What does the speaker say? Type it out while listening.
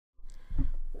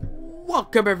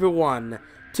Welcome everyone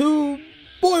to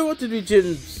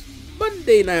Boy123Jim's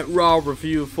Monday Night Raw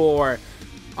review for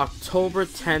October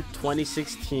 10th,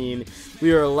 2016.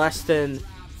 We are less than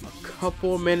a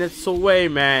couple minutes away,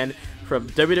 man, from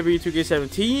WWE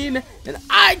 2K17, and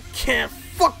I can't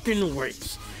fucking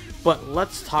wait. But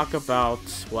let's talk about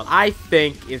what I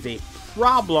think is a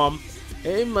problem,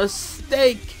 a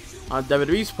mistake on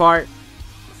WWE's part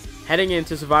heading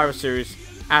into Survivor Series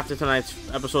after tonight's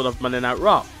episode of Monday Night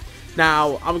Raw.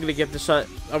 Now, I'm gonna get this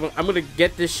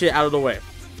shit out of the way.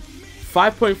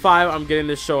 5.5, I'm getting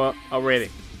this show a rating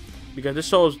because this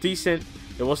show is decent.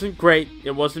 It wasn't great,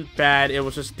 it wasn't bad, it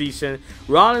was just decent.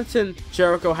 Rollins and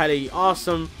Jericho had a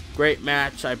awesome, great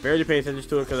match. I barely paid attention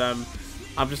to it because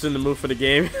I'm just in the mood for the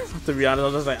game. To be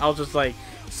honest, I was just like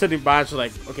sitting by, just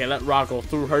like, okay, let Raw go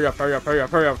through. Hurry up, hurry up, hurry up,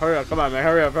 hurry up, hurry up! Come on, man,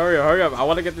 hurry up, hurry up, hurry up! I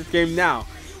want to get this game now.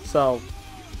 So,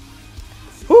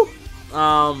 whew.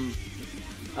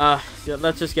 Yeah,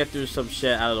 let's just get through some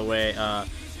shit out of the way.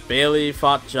 Bayley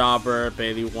fought Jobber.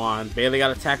 Bayley won. Bayley got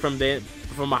attacked from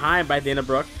behind by Dana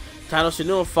Brooke. Titus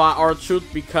O'Neil fought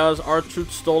R-Truth because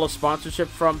R-Truth stole a sponsorship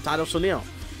from Titus O'Neil.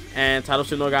 And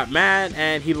Titus O'Neil got mad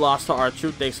and he lost to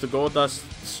R-Truth thanks to Goldust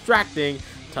distracting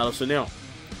Titus O'Neil.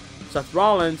 Seth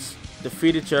Rollins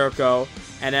defeated Jericho,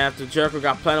 and after Jericho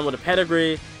got planted with a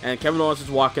pedigree, and Kevin Owens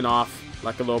is walking off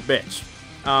like a little bitch.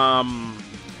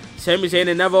 Sami Zayn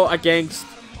and Neville against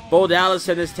Bo Dallas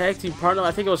and his tag team partner,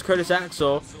 I think it was Curtis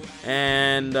Axel,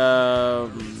 and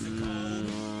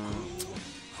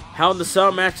Hell in the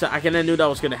Cell match. I kind of knew that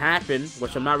was going to happen,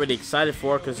 which I'm not really excited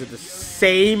for because it's the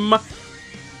same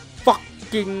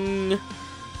fucking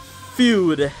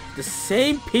feud. The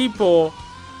same people.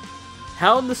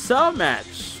 Hell in the Cell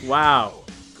match. Wow.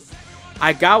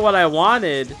 I got what I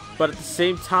wanted, but at the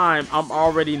same time, I'm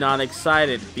already not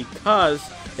excited because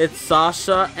it's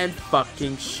Sasha and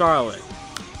fucking Charlotte.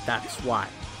 That's why.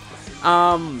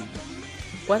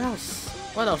 What else?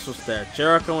 What else was there?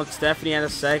 Jericho and Stephanie had a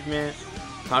segment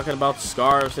talking about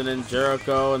scarves, and then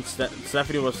Jericho and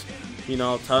Stephanie was, you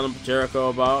know, telling Jericho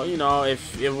about, you know,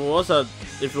 if it was a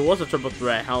triple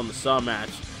threat Hell in the Cell match,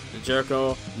 then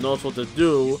Jericho knows what to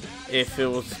do if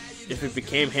it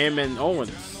became him and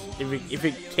Owens. If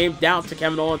it came down to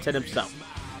Kevin Owens and himself.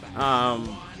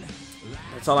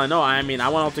 That's all I know. I mean, I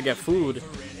went out to get food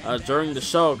during the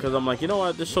show because I'm like, you know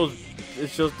what, this show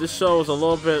is a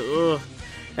little bit ugh.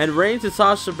 And Reigns and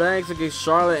Sasha Banks against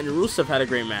Charlotte and Rusev had a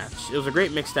great match. It was a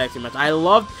great mixed tag team match. I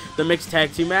loved the mixed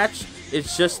tag team match.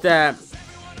 It's just that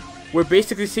we're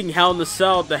basically seeing the Hell in the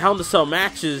Cell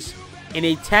matches in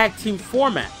a tag team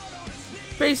format.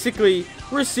 Basically,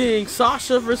 we're seeing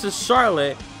Sasha versus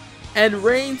Charlotte and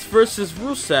Reigns versus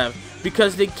Rusev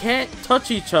because they can't touch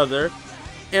each other.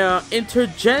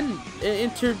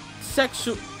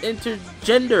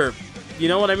 Intergender, you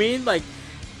know what I mean? Like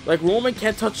Roman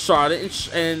can't touch Charlotte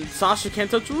and Sasha can't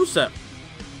touch Rusev.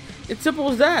 It's simple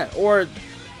as that. Or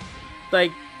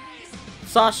like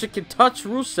Sasha can touch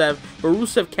Rusev, but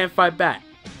Rusev can't fight back.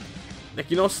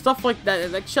 Like, you know, stuff like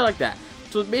that, like shit like that.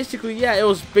 So basically, yeah, it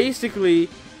was basically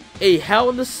a Hell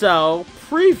in the Cell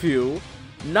preview,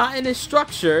 not in a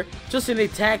structure, just in a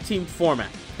tag team format.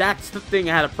 That's the thing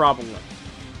I had a problem with.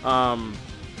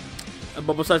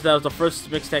 But besides that, it was the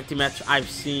first mixed tag team match I've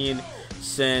seen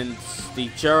since the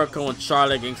Jericho and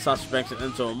Charlotte against Sasha Banks and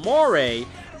Enzo Amore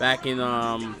back in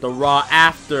the Raw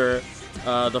after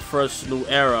the first new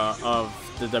era of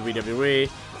the WWE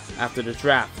after the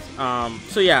draft.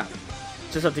 So yeah,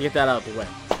 just have to get that out of the way.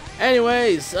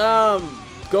 Anyways,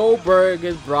 Goldberg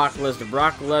and Brock Lesnar.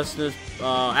 Brock Lesnar's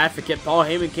advocate Paul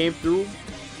Heyman came through.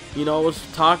 You know, was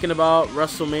talking about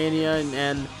WrestleMania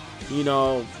and you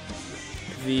know,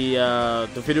 the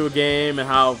video game and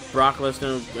how Brock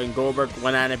Lesnar and Goldberg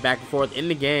went at it back and forth in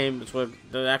the game. It's what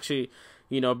they're actually,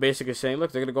 you know, basically saying,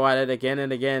 look, they're gonna go at it again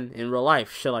and again in real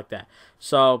life, shit like that.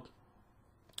 So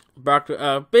Brock,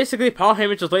 basically, Paul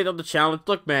Heyman just laid out the challenge.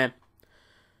 Look, man,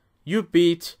 you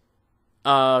beat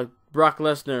Brock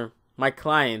Lesnar, my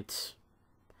client,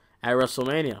 at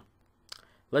WrestleMania.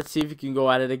 Let's see if you can go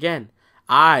at it again.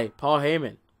 I, Paul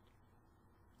Heyman,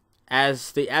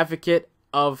 as the advocate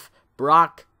of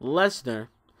Brock Lesnar,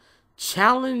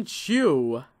 challenge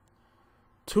you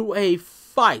to a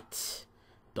fight.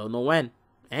 Don't know when,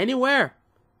 anywhere,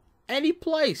 any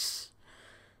place.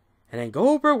 And then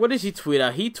Goldberg, what does he tweet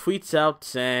out? He tweets out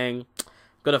saying, I'm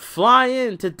gonna fly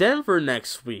in to Denver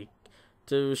next week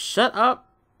to shut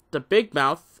up the big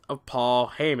mouth of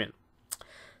Paul Heyman.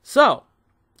 So,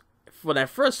 when I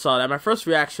first saw that, my first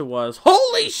reaction was,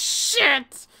 holy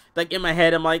shit! Like, in my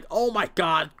head, I'm like, oh my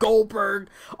god, Goldberg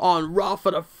on Raw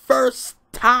for the first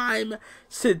time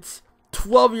since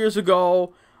 12 years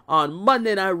ago on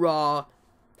Monday Night Raw.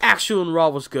 Actual Raw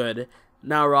was good.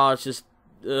 Now Raw is just,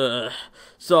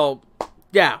 So,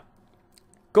 yeah.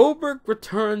 Goldberg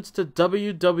returns to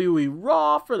WWE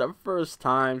Raw for the first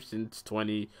time since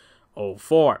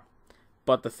 2004.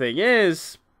 But the thing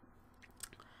is,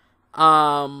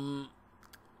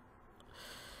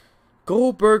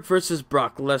 Goldberg versus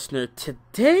Brock Lesnar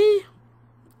today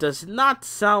does not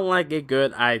sound like a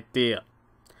good idea.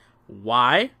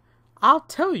 Why? I'll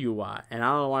tell you why. And I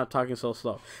don't know why I'm talking so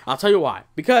slow. I'll tell you why.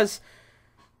 Because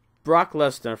Brock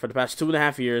Lesnar, for the past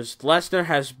 2.5 years, Lesnar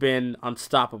has been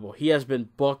unstoppable. He has been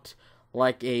booked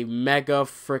like a mega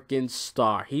freaking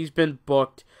star. He's been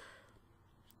booked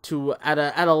to at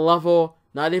a level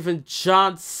not even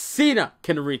John Cena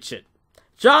can reach it.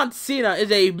 John Cena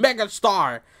is a mega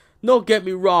star. Don't get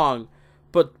me wrong,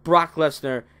 but Brock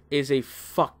Lesnar is a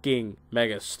fucking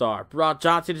mega star.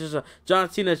 John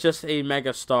Cena is just a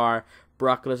mega star.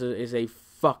 Brock Lesnar is a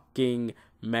fucking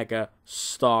mega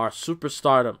star.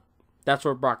 Superstardom. That's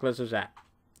where Brock Lesnar's at.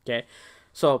 Okay,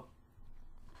 so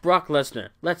Brock Lesnar.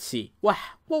 Let's see.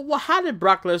 How did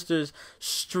Brock Lesnar's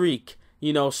streak,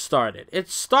 started? It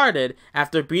started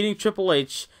after beating Triple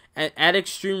H at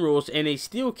Extreme Rules in a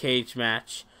steel cage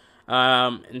match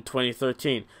in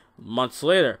 2013. Months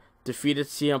later, defeated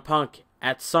CM Punk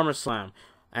at SummerSlam,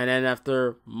 and then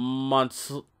after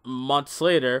months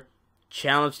later,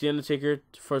 challenged The Undertaker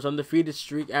for his undefeated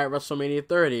streak at WrestleMania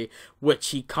 30, which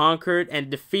he conquered and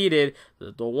defeated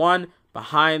the one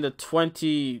behind the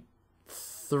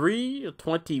 23 or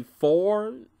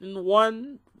 24 in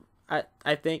one,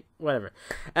 I think, whatever.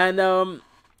 And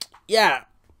yeah,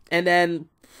 and then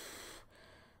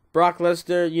Brock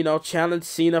Lesnar, challenged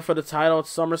Cena for the title at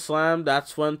SummerSlam.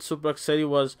 That's when Suplex City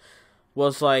was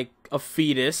like a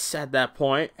fetus at that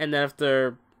point. And then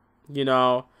after,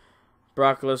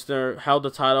 Brock Lesnar held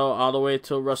the title all the way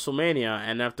to WrestleMania.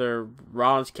 And after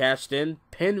Rollins cashed in,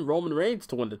 pinned Roman Reigns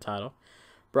to win the title.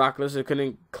 Brock Lesnar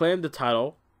couldn't claim the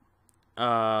title.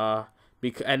 And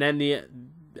then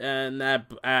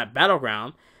at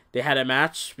Battleground, they had a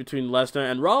match between Lesnar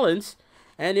and Rollins.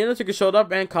 And The Undertaker showed up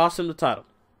and cost him the title.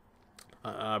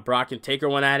 Brock and Taker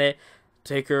went at it.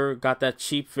 Taker got that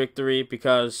cheap victory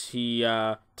because he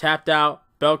tapped out.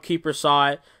 Bellkeeper saw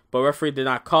it, but referee did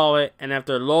not call it. And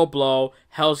after a low blow,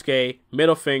 Hell's Gate,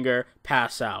 middle finger,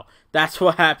 pass out. That's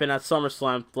what happened at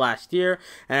SummerSlam last year.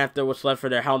 And after what's left for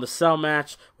their Hell in a Cell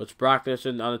match, which Brock Lesnar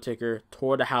and Undertaker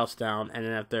tore the house down. And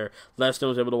then after Lesnar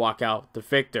was able to walk out the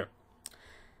victor.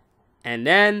 And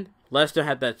then Lesnar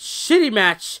had that shitty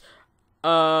match.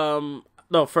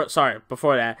 Before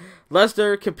that,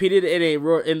 Lesnar competed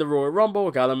in the Royal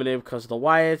Rumble, got eliminated because of the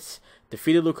Wyatts,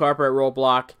 defeated Luke Harper at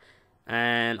Roadblock,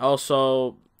 and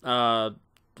also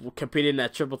competed in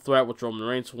that triple threat which Roman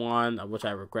Reigns won, which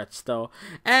I regret still,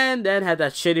 and then had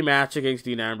that shitty match against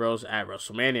Dean Ambrose at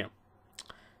WrestleMania.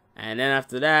 And then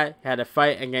after that, he had a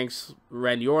fight against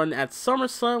Randy Orton at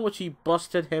SummerSlam, which he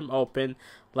busted him open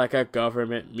like a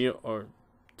government mute or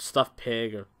stuffed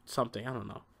pig or something, I don't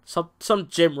know. Some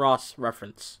Jim Ross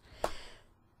reference.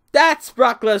 That's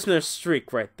Brock Lesnar's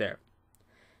streak right there.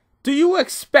 Do you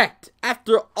expect,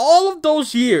 after all of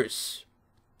those years,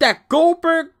 that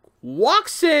Goldberg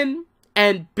walks in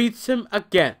and beats him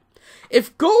again?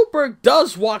 If Goldberg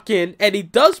does walk in and he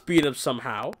does beat him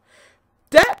somehow,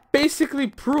 that basically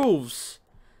proves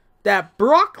that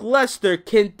Brock Lesnar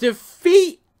can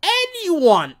defeat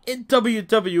anyone in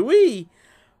WWE,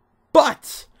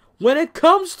 but when it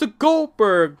comes to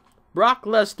Goldberg, Brock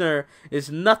Lesnar is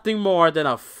nothing more than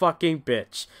a fucking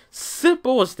bitch.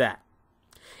 Simple as that.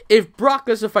 If Brock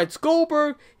Lesnar fights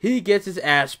Goldberg, he gets his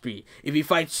ass beat. If he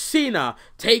fights Cena,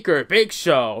 Taker, Big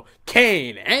Show,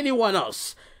 Kane, anyone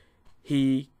else,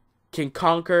 he can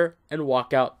conquer and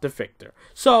walk out the victor.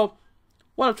 So,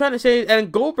 what I'm trying to say, and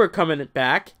Goldberg coming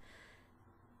back,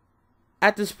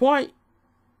 at this point,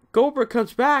 Goldberg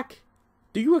comes back.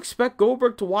 Do you expect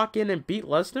Goldberg to walk in and beat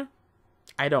Lesnar?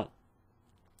 I don't.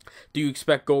 Do you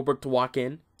expect Goldberg to walk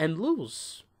in and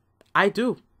lose? I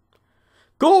do.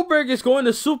 Goldberg is going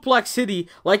to Suplex City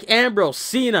like Ambrose,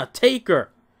 Cena,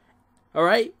 Taker.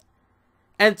 Alright?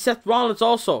 And Seth Rollins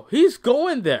also. He's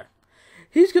going there.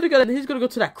 He's gonna go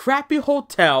to that crappy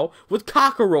hotel with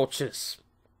cockroaches.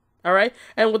 Alright?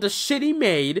 And with a shitty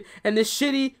maid and the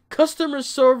shitty customer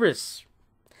service.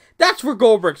 That's where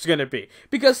Goldberg's going to be.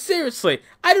 Because seriously,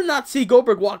 I do not see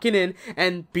Goldberg walking in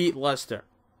and beat Lesnar.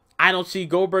 I don't see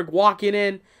Goldberg walking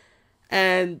in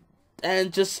and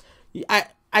just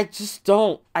I just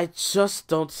don't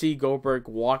see Goldberg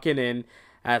walking in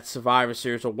at Survivor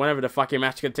Series or whenever the fucking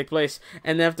match is going to take place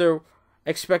and after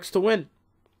expects to win.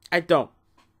 I don't.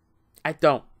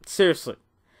 Seriously.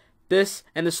 this,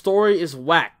 and the story is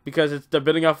whack because they're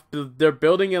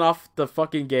building it off the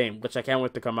fucking game, which I can't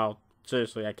wait to come out.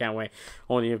 Seriously, I can't wait.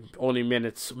 Only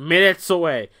minutes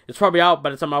away. It's probably out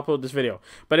by the time I upload this video.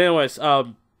 But anyways,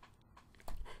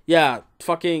 yeah,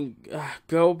 fucking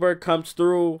Goldberg comes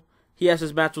through. He has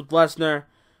his match with Lesnar.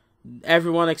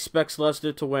 Everyone expects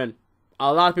Lesnar to win.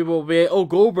 A lot of people will be, oh,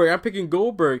 Goldberg, I'm picking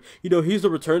Goldberg. You know, he's the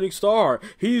returning star.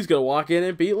 He's going to walk in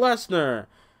and beat Lesnar.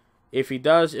 If he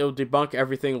does, it'll debunk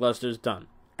everything Lesnar's done.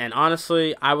 And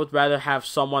honestly, I would rather have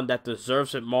someone that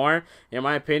deserves it more, in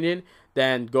my opinion,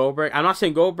 than Goldberg. I'm not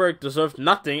saying Goldberg deserves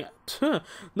nothing. No,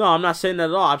 I'm not saying that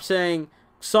at all. I'm saying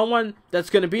someone that's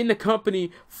going to be in the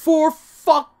company for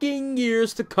fucking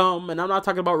years to come. And I'm not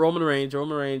talking about Roman Reigns.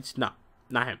 Roman Reigns, no,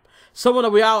 not him. Someone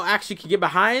that we all actually can get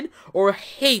behind or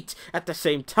hate at the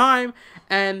same time.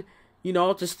 And, you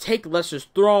know, just take Lesnar's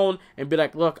throne and be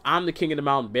like, look, I'm the king of the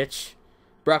mountain, bitch.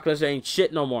 Brock Lesnar ain't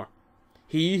shit no more.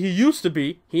 He used to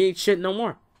be. He ain't shit no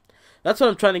more. That's what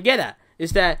I'm trying to get at.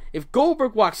 Is that if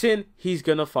Goldberg walks in, he's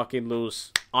gonna fucking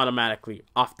lose automatically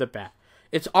off the bat.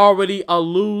 It's already a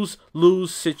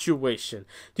lose-lose situation.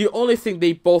 The only thing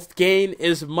they both gain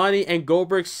is money, and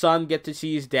Goldberg's son get to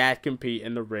see his dad compete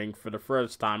in the ring for the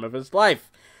first time of his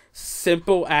life.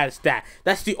 Simple as that.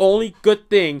 That's the only good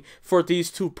thing for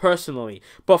these two personally.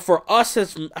 But for us,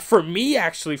 for me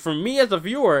as a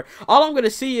viewer, all I'm gonna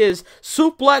see is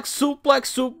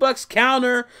suplex,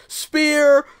 counter,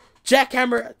 spear,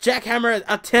 jackhammer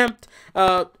attempt,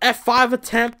 F5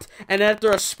 attempt, and then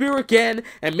after a spear again,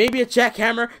 and maybe a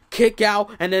jackhammer, kick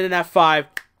out, and then an F5,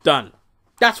 done.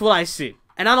 That's what I see,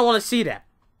 and I don't want to see that.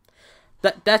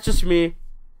 That's just me.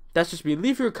 That's just me.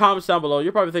 Leave your comments down below.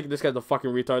 You're probably thinking this guy's a fucking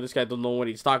retard. This guy doesn't know what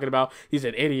he's talking about. He's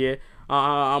an idiot.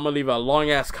 I'm gonna leave a long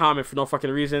ass comment for no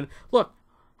fucking reason. Look,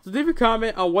 leave your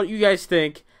comment on what you guys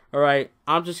think. All right,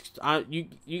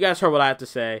 you guys heard what I have to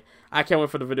say. I can't wait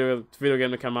for the video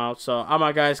game to come out. So I'm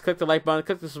out, guys. Click the like button,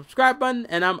 click the subscribe button,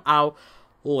 and I'm out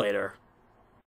later.